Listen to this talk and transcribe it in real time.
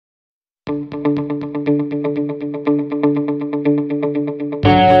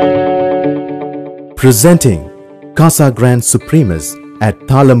Presenting Casagrand Supremus at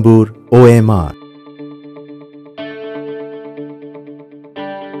Thalambur, OMR.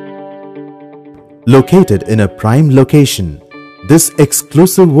 Located in a prime location, this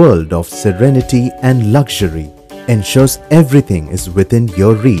exclusive world of serenity and luxury ensures everything is within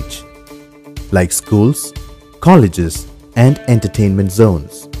your reach, like schools, colleges, and entertainment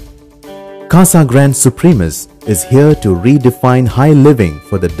zones. Casagrand Supremus is here to redefine high living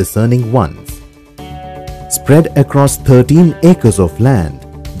for the discerning ones. Spread across 13 acres of land,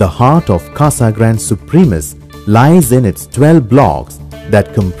 the heart of Casagrand Supremus lies in its 12 blocks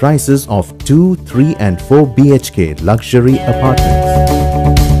that comprises of 2, 3 and 4 BHK luxury apartments.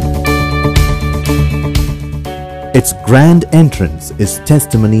 Its grand entrance is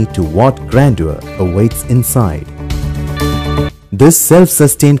testimony to what grandeur awaits inside. This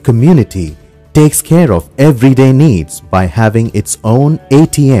self-sustained community takes care of everyday needs by having its own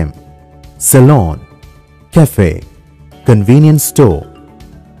ATM, salon, cafe, convenience store,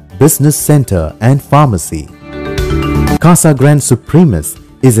 business center and pharmacy. Casagrand Supremus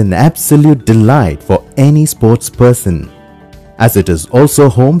is an absolute delight for any sports person, as it is also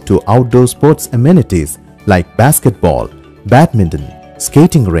home to outdoor sports amenities like basketball, badminton,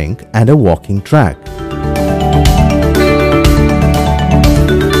 skating rink and a walking track.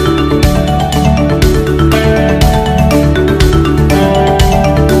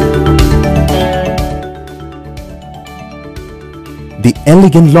 The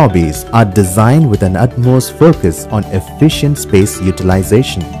elegant lobbies are designed with an utmost focus on efficient space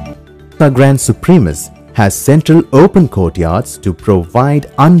utilization. Casagrand Supremus has central open courtyards to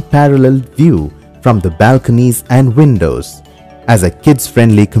provide unparalleled view from the balconies and windows. As a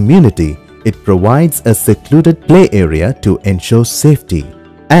kids-friendly community, it provides a secluded play area to ensure safety.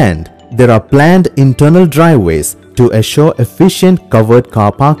 And there are planned internal driveways to assure efficient covered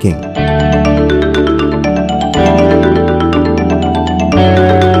car parking.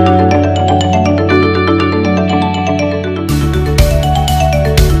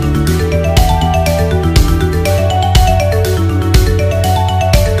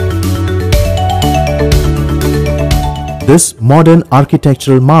 This modern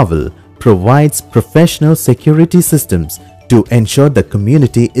architectural marvel provides professional security systems to ensure the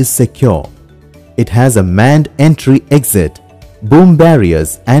community is secure. It has a manned entry-exit, boom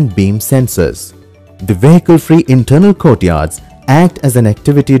barriers and beam sensors. The vehicle-free internal courtyards act as an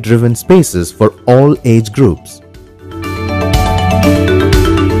activity-driven spaces for all age groups.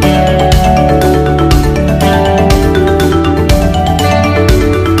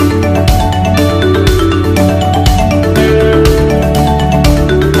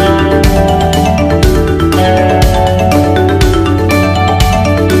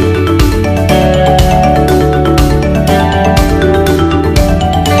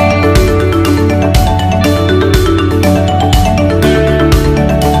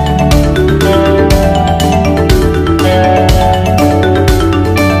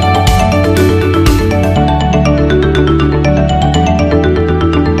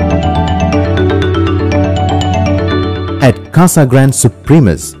 At Casagrand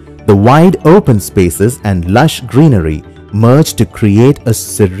Supremus, the wide open spaces and lush greenery merge to create a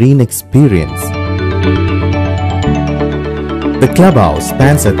serene experience. The clubhouse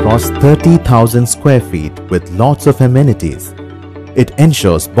spans across 30,000 square feet with lots of amenities. It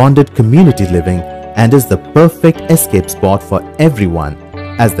ensures bonded community living and is the perfect escape spot for everyone,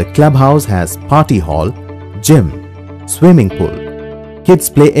 as the clubhouse has party hall, gym, swimming pool, kids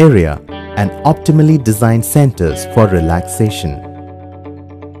play area and optimally designed centers for relaxation.